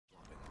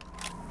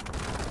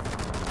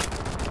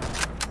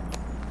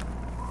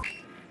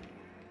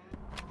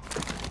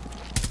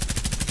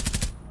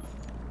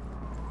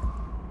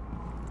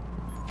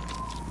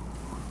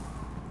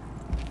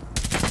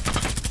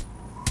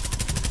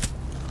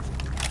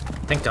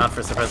Thank God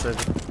for suppressor.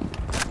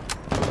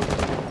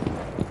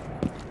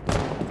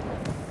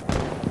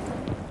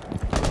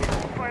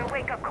 For a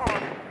wake-up call.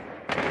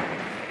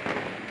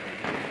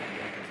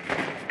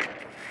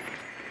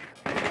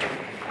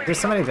 There's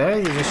somebody there,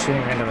 you're just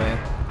shooting randomly.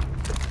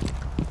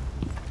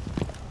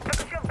 Took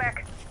a shield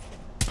back.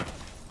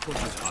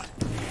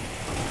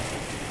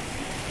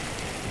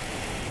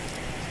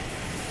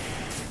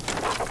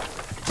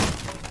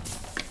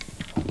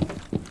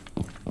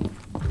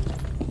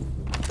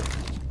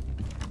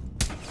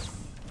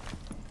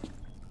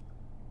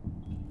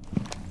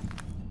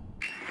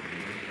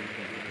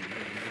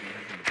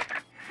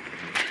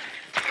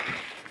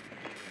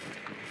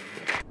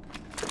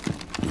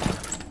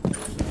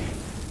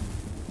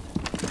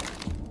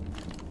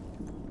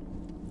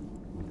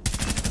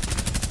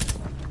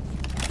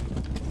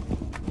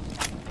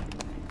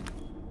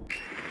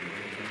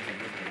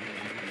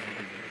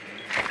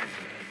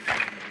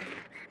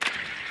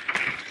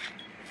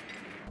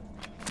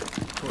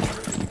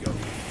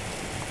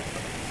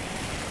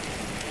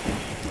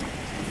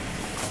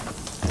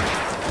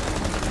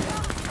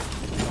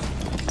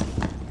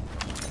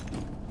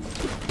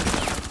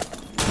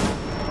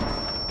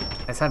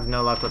 I just have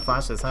no luck with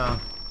flashes, huh?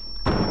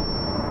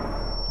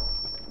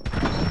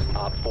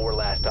 Op 4,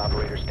 last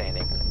operator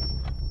standing.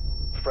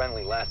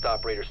 Friendly, last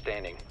operator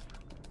standing.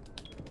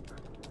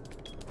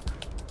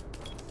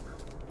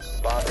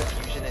 Bomb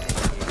diffusion and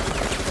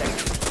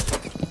initiation.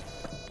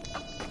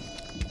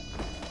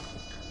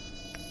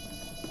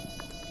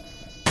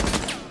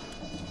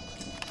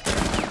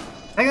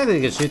 Technically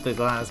you could shoot the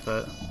glass,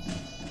 but...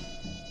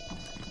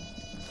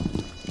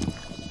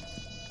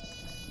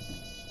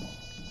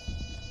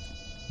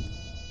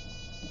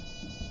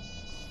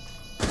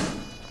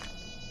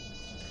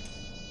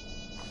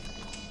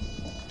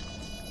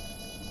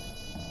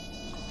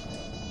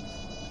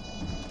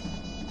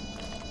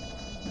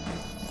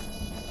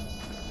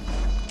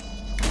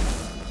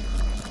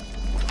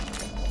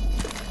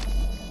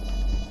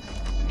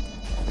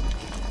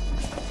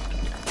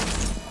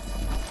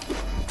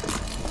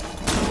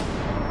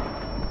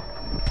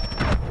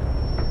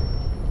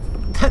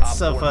 That's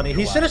so funny.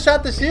 He should have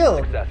shot the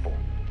shield. Successful.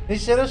 He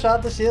should have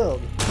shot the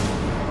shield.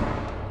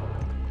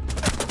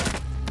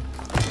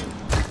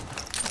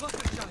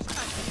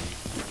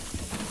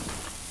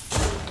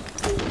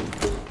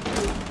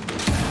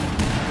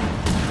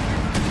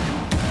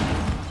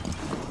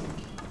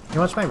 You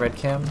watch my red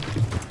cam?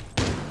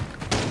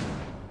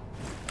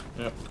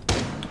 Yep.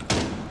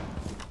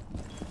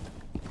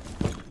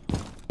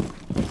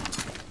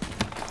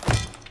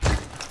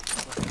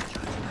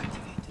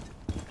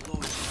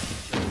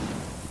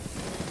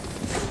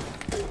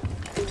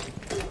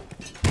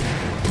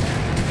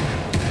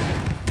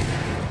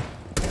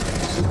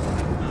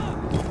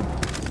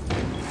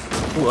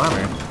 Ooh,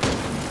 armor.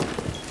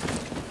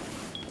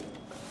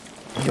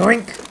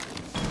 Yoink!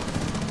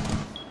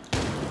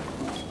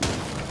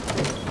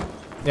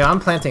 Yeah, I'm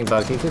planting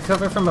bug. He could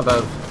cover from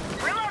above.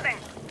 Reloading.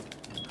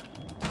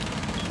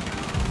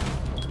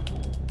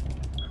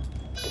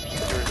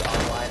 Diffuser is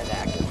online and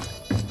active.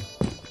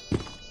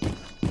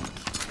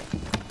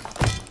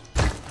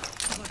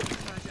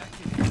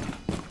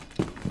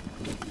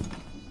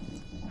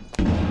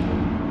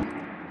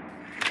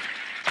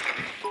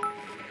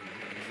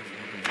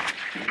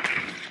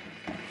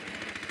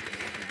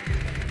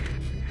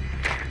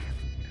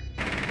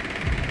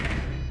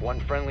 One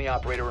friendly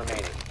operator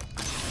remaining.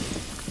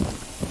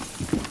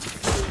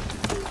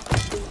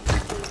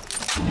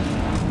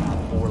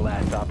 Four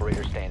last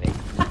operator standing.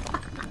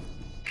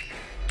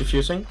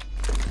 Diffusing.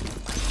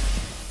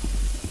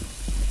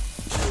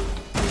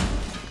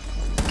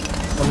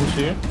 One,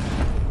 two.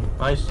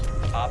 Nice.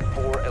 Op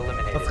 4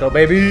 eliminated. Let's go,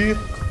 baby!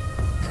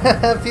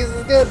 Fuse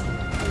is good!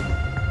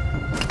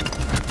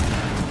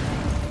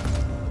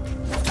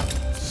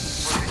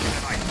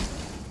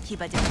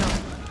 Keep it down.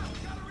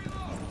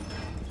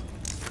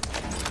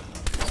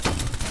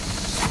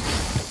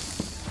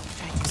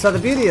 So the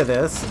beauty of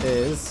this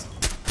is...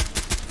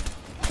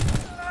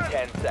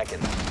 10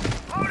 seconds.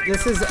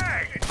 this is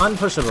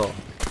unpushable.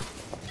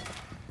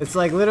 It's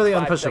like literally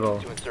 5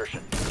 unpushable. seconds to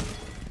insertion.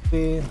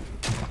 See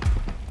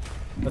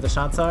where the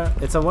shots are?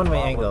 It's a one-way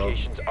Bomb angle.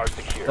 locations are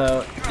secure.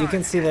 So you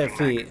can see their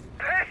feet,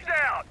 Pissed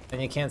out.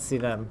 and you can't see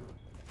them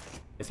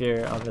if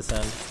you're on this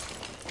end.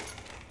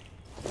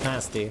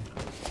 Nasty.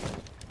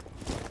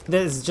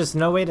 There's just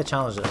no way to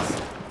challenge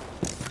this.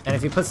 And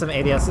if you put some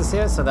ADSs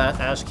here so that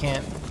Ash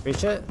can't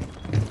reach it,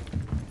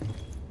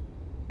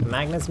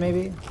 magnets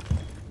maybe?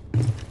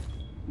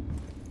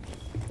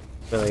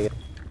 Really good.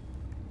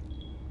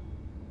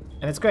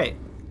 And it's great.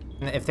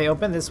 And if they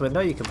open this window,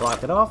 you can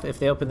block it off. If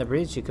they open the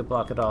breach, you could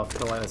block it off,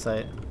 the line of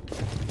sight.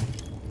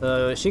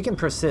 So she can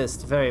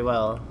persist very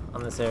well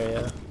on this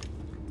area.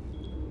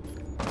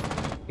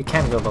 You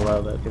can go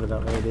below, but people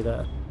don't really do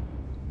that.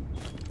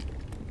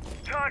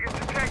 Target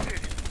detected.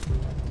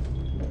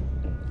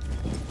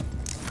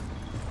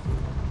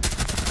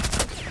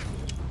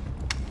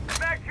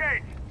 Back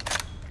gate.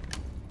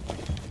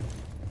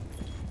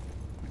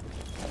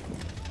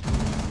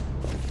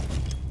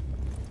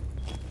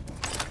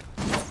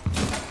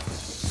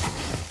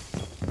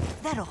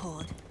 That'll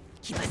hold.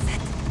 Keep us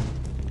set.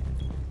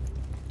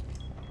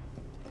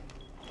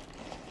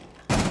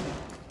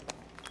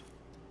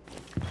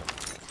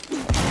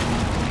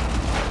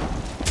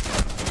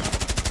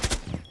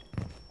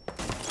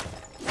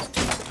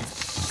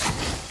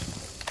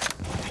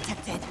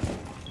 Protected.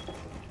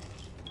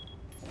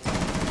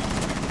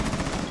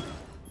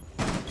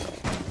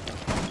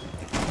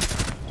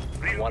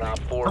 One op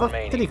 4 How the f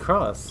did he remaining.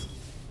 cross?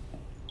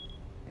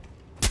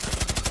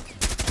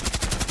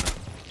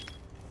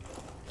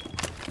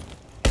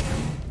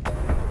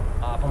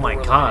 Op Oh my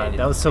 4 God, eliminated.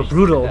 that was so Mission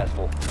brutal.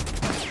 successful.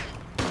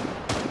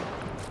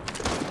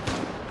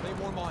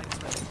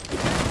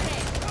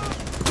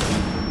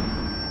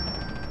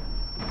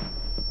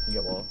 You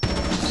get wall.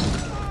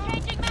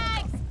 Changing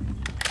mags!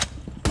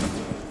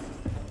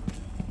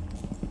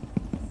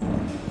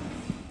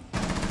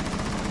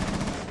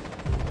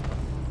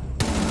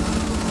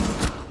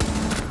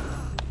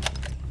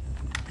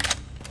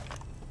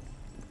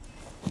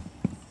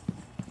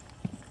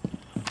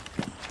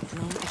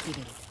 Drone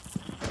activated.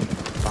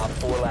 Op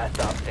 4 last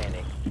stop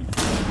standing.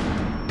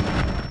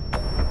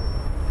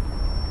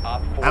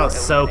 Op 4 That was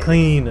so eliminated.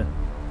 clean.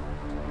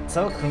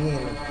 So clean.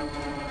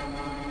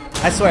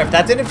 I swear, if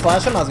that didn't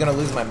flash him, I was gonna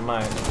lose my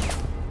mind.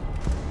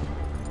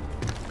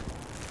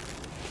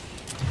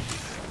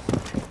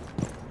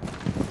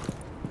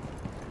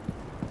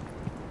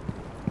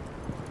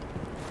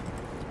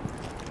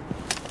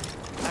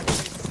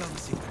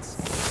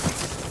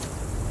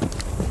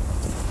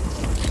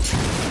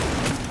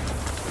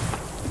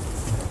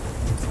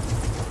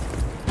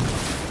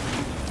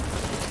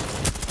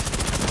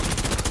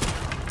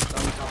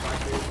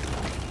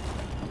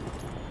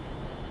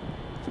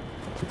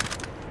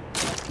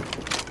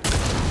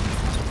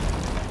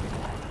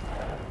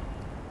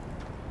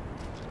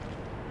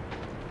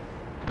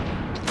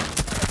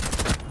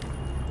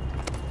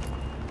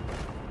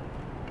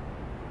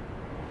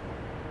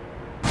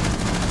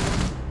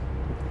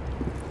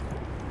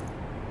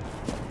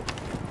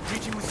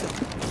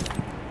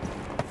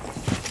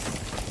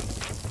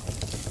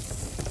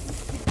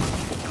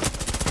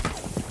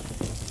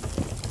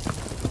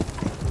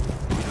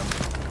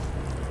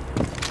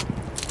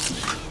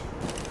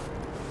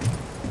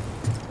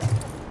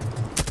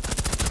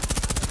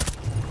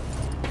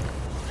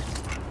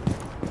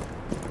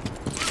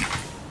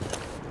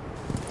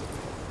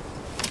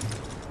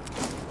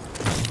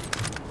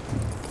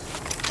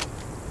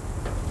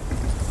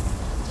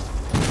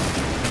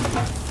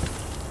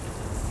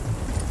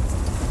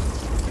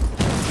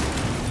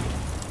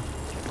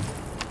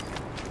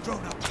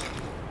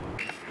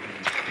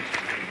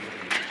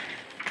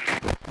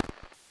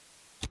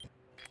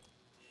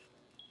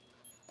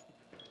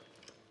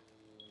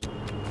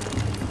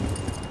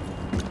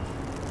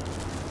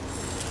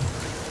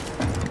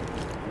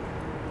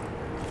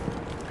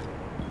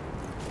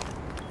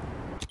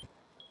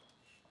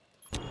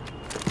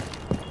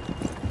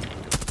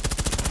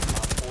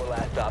 Op 4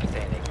 last stop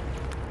standing.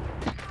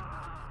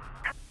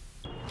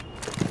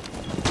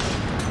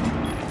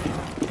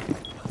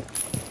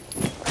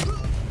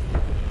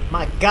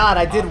 My God,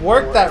 I did Op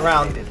work 4 that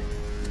round. eliminated.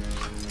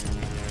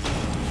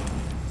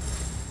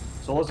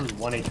 Solus is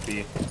 1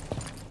 HP.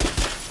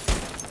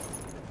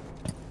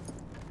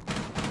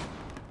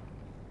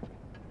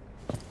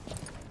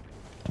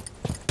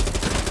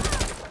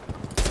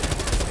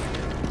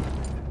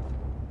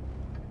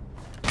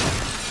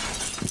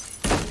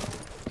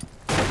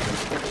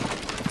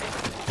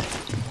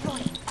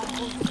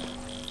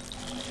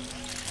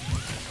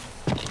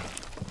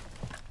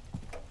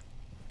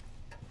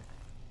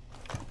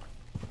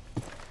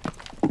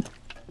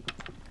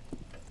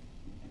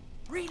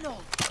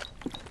 Reload!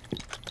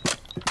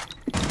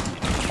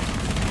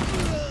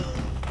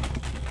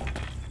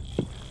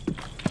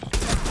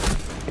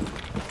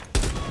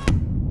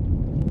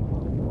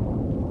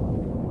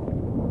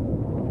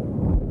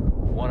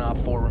 One op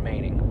 4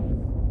 remaining.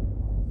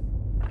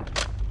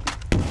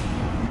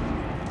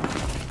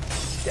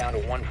 Down to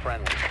one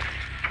friendly.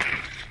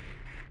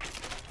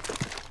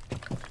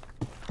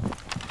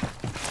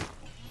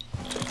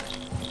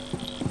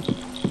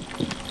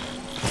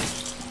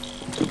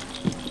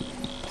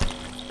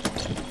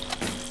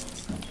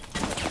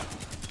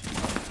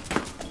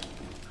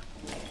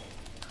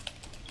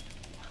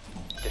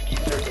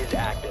 Diffuser is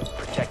active.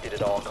 Protected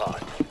at all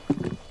costs.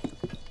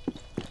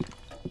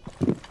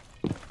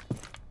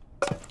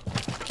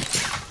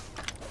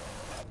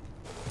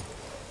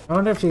 I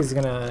wonder if he's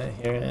gonna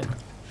hear it.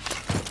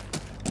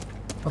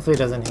 Hopefully he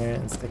doesn't hear it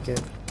and stick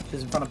it.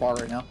 She's in front of bar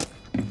right now.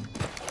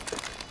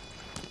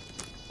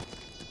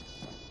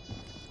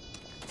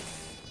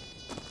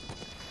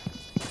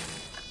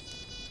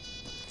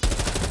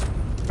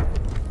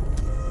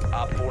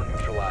 Op 4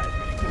 neutralized.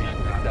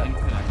 Mission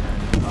successful.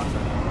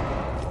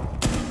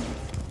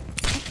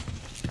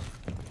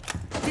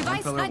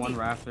 Device Pillar, ready. one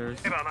rafters.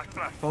 Hey, man, nice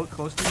flash. Both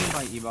close to me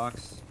by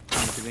E-box.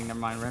 I'm giving their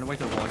mind. Ran away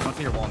to the wall. Don't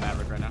see your wall,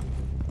 Maverick, right now.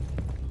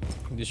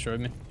 You destroyed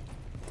me.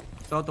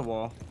 Still at the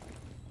wall.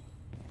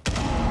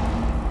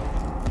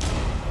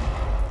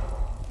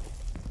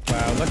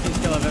 Wow,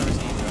 luckiest kill I've ever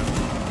seen, bro.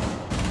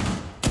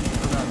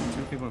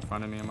 in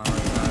front of me on my right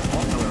side.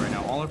 All pillar right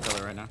now. All are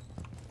pillar right now.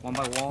 One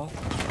by wall.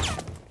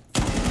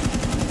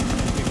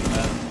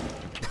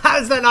 How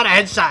is that not a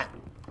headshot?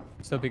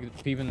 Still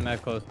peeping the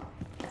map close.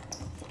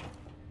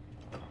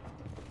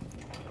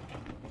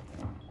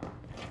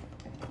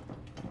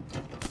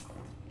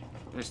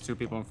 There's two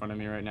people in front of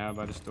me right now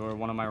by this door.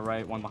 One on my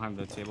right, one behind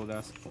the table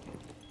desk.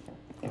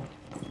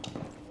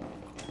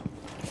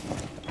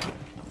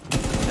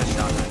 Just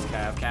shotguns,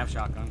 Cav. Cav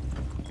shotgun.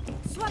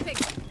 Swapping.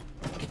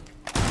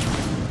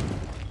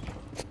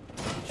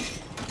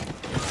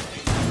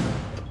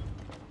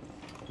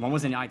 One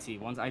was in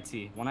IT. One's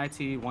IT. One IT,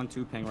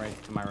 1-2 ping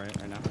right to my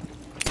right now.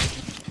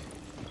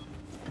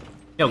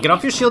 Yo, get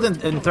off your shield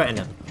and threaten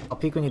him. I'll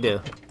peek when you do.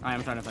 I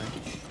am trying to think.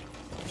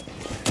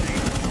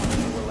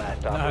 Four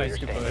last operator Nice,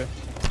 good standing. player.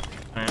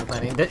 Alright, I'm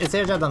planning. It's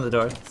airdropped on the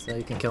door, so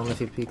you can kill him if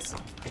he peeks.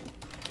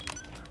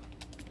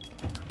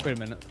 Wait a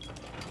minute.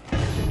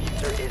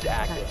 Diffuser is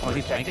active. Oh,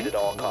 he's Protected flanking? at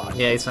all costs.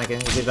 Yeah, he's flanking.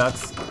 Good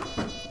ducks.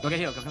 Go get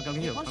healed. Go get healed.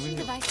 Go get Launching healed.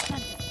 device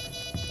planted.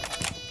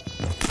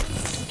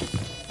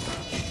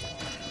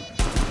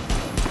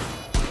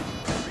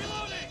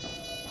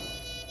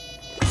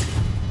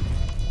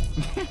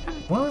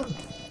 What?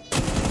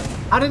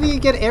 How did he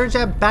get air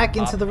jab back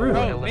into the room?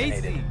 Bro,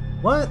 Eliminated. Macy.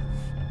 What?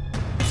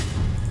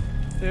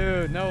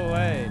 Dude, no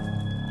way.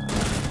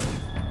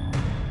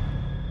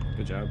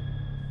 Good job.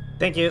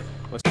 Thank you.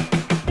 Let's